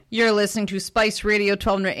You're listening to Spice Radio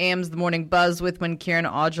 1200 AM's The Morning Buzz with Kieran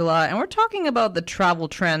Aujala, and we're talking about the travel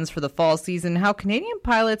trends for the fall season, how Canadian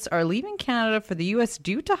pilots are leaving Canada for the U.S.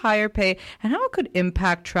 due to higher pay, and how it could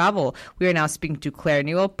impact travel. We are now speaking to Claire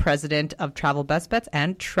Newell, president of Travel Best Bets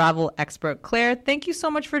and travel expert. Claire, thank you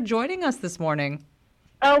so much for joining us this morning.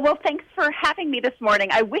 Oh, well, thanks for having me this morning.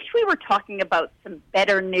 I wish we were talking about some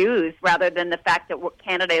better news rather than the fact that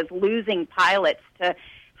Canada is losing pilots to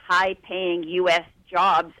high-paying U.S.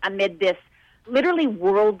 jobs amid this literally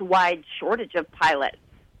worldwide shortage of pilots.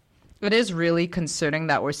 It is really concerning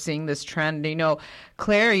that we're seeing this trend.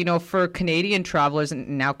 Claire, for Canadian travelers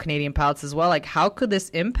and now Canadian pilots as well, like how could this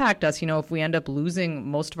impact us, if we end up losing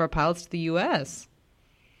most of our pilots to the U.S.?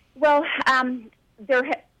 Well,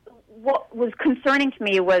 what was concerning to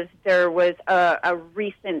me was there was a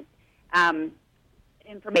recent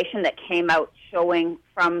information that came out showing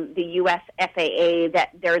from the U.S. FAA that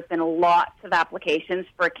there's been lots of applications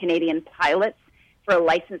for Canadian pilots for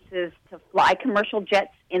licenses to fly commercial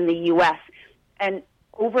jets in the U.S. And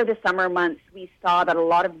over the summer months, we saw that a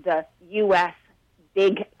lot of the U.S.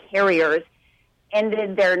 big carriers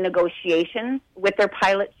ended their negotiations with their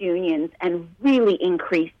pilots' unions and really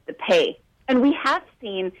increased the pay. And we have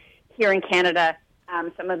seen here in Canada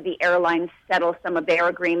some of the airlines settle some of their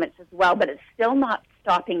agreements as well, but it's still not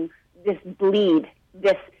stopping this bleed,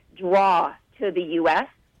 this draw to the U.S.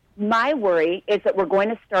 My worry is that we're going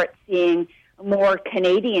to start seeing more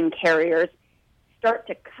Canadian carriers start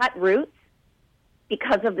to cut routes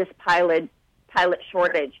because of this pilot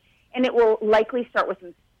shortage. And it will likely start with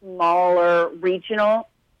some smaller regional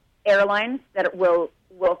airlines that will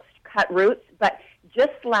cut routes. But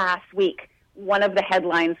just last week, one of the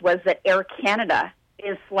headlines was that Air Canada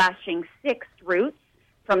is slashing 6 routes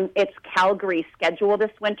from its Calgary schedule this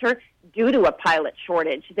winter due to a pilot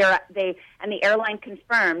shortage. And the airline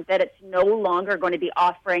confirmed that it's no longer going to be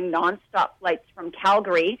offering nonstop flights from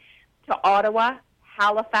Calgary to Ottawa,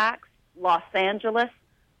 Halifax, Los Angeles,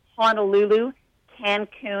 Honolulu,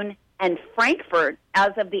 Cancun, and Frankfurt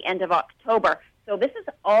as of the end of October. So this is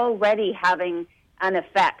already having an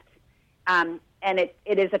effect, and it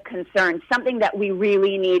is a concern, something that we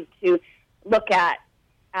really need to look at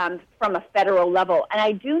from a federal level. And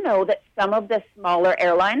I do know that some of the smaller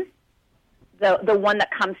airlines, the one that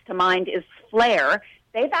comes to mind is Flair.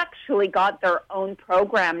 They've actually got their own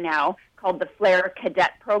program now called the Flair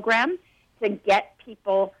Cadet Program to get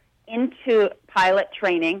people into pilot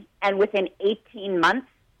training and within 18 months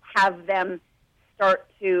have them start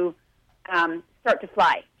to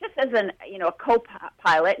fly, just as a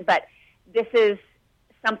co-pilot. But this is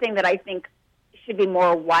something that I think should be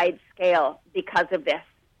more wide scale because of this.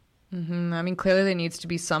 Mm-hmm. I mean, clearly there needs to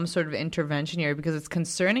be some sort of intervention here because it's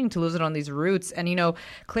concerning to lose it on these routes. And,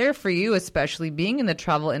 Claire, for you especially, being in the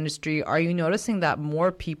travel industry, are you noticing that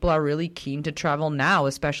more people are really keen to travel now,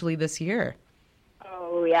 especially this year?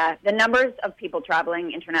 Oh, yeah. The numbers of people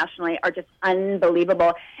traveling internationally are just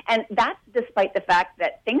unbelievable. And that's despite the fact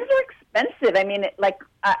that things are expensive. I mean, like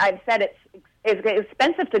I've said, it's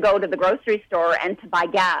expensive to go to the grocery store and to buy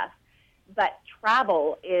gas. But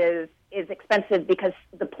travel is expensive because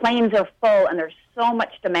the planes are full and there's so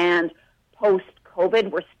much demand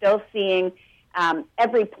post-COVID. We're still seeing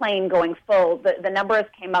every plane going full. The numbers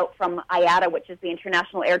came out from IATA, which is the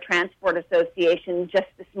International Air Transport Association, just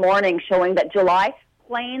this morning, showing that July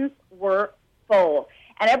planes were full.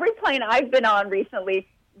 And every plane I've been on recently,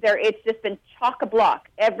 it's just been chock-a-block.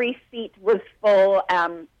 Every seat was full,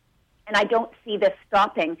 and I don't see this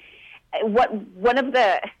stopping. One of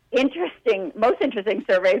the most interesting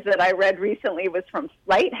surveys that I read recently was from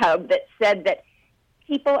Flight Hub that said that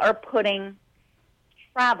people are putting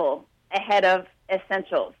travel ahead of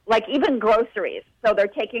essentials, like even groceries. So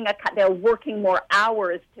they're working more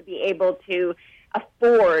hours to be able to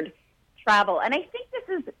afford travel. And I think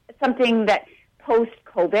this is something that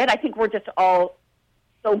post-COVID, I think we're just all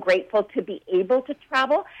so grateful to be able to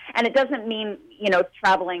travel. And it doesn't mean,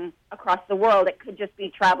 traveling across the world. It could just be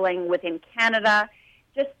traveling within Canada.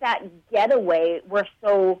 Just that getaway,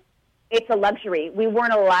 it's a luxury. We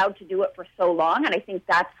weren't allowed to do it for so long, and I think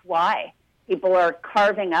that's why people are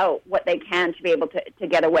carving out what they can to be able to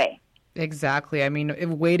get away. Exactly. I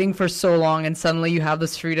mean, waiting for so long and suddenly you have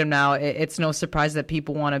this freedom now, it's no surprise that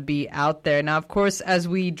people want to be out there. Now, of course, as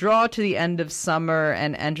we draw to the end of summer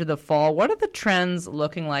and enter the fall, what are the trends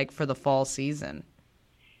looking like for the fall season?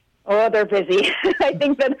 Oh, they're busy. I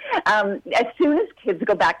think that as soon as kids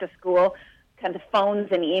go back to school, kind of phones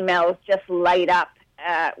and emails just light up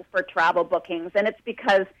for travel bookings. And it's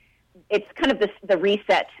because it's kind of the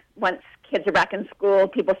reset. Once kids are back in school,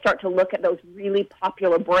 people start to look at those really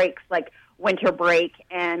popular breaks like winter break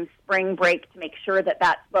and spring break to make sure that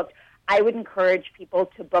that's booked. I would encourage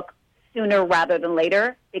people to book sooner rather than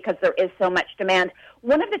later because there is so much demand.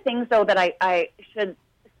 One of the things, though, that I should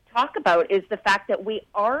talk about is the fact that we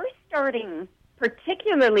are starting,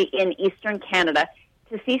 particularly in Eastern Canada,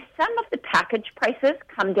 to see some of the package prices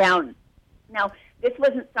come down. Now, this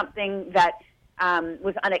wasn't something that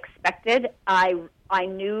was unexpected. I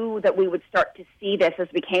knew that we would start to see this as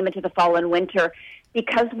we came into the fall and winter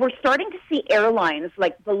because we're starting to see airlines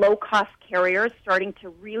like the low-cost carriers starting to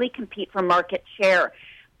really compete for market share.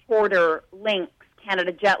 Porter, Lynx,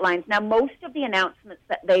 Canada Jetlines. Now, most of the announcements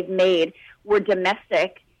that they've made were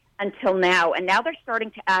domestic until now, and now they're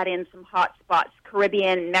starting to add in some hot spots,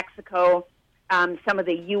 Caribbean, Mexico, some of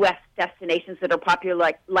the U.S. destinations that are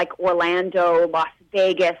popular like Orlando, Las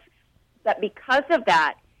Vegas. But because of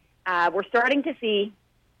that, we're starting to see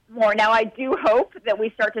more. Now, I do hope that we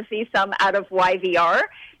start to see some out of YVR,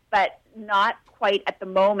 but not quite at the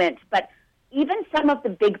moment. But even some of the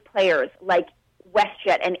big players like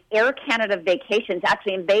WestJet and Air Canada Vacations,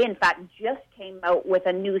 actually, and they, in fact, just came out with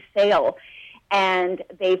a new sale, and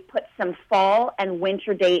they've put some fall and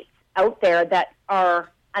winter dates out there that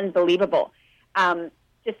are unbelievable.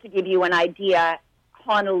 Just to give you an idea,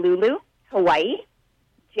 Honolulu, Hawaii,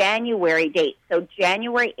 January date, so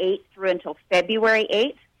January 8th through until February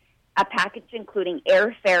 8th, a package including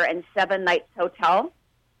airfare and 7 nights hotel,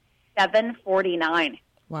 $749.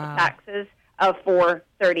 Wow. Taxes of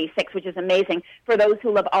 $436, which is amazing. For those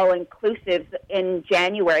who love all-inclusives in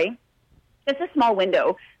January, just a small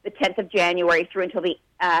window, the 10th of January through until the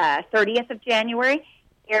 30th of January,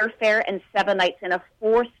 airfare and 7 nights in a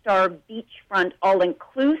 4-star beachfront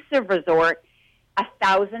all-inclusive resort,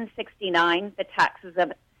 $1,069, the taxes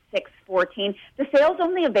of $614. The sale's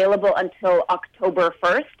only available until October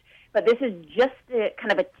 1st, but this is just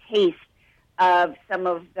kind of a taste of some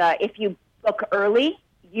of the, if you book early,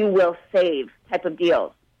 you will save type of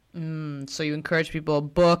deals. So you encourage people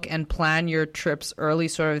book and plan your trips early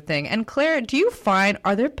sort of thing. And Claire, do you find,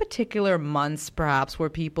 are there particular months perhaps where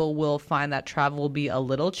people will find that travel will be a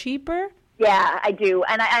little cheaper? Yeah, I do.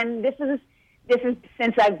 And this is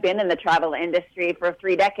since I've been in the travel industry for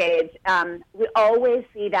 3 decades. We always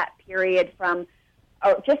see that period from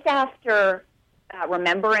just after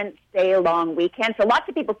Remembrance Day long weekend. So lots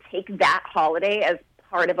of people take that holiday as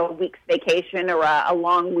part of a week's vacation or a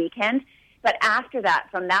long weekend. But after that,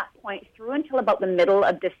 from that point through until about the middle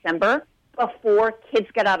of December, before kids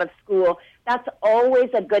get out of school, that's always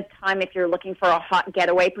a good time if you're looking for a hot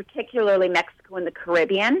getaway, particularly Mexico and the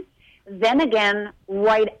Caribbean. Then again,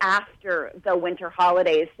 right after the winter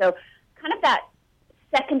holidays. So kind of that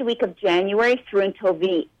second week of January through until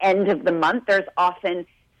the end of the month, there's often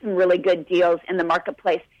some really good deals in the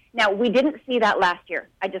marketplace. Now, we didn't see that last year.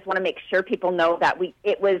 I just want to make sure people know that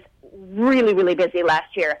it was really, really busy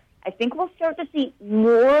last year. I think we'll start to see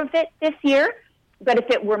more of it this year, but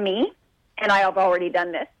if it were me, and I have already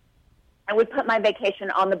done this, I would put my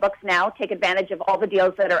vacation on the books now, take advantage of all the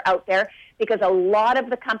deals that are out there, because a lot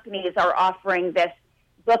of the companies are offering this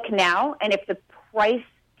book now, and if the price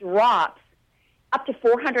drops up to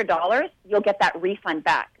 $400, you'll get that refund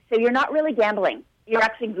back. So you're not really gambling. You're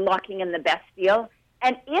actually locking in the best deal,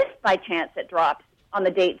 and if by chance it drops on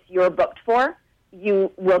the dates you're booked for,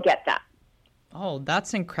 you will get that. Oh,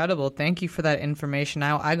 that's incredible. Thank you for that information.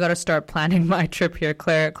 Now I got to start planning my trip here,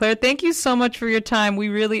 Claire. Claire, thank you so much for your time. We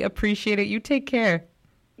really appreciate it. You take care.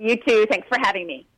 You too. Thanks for having me.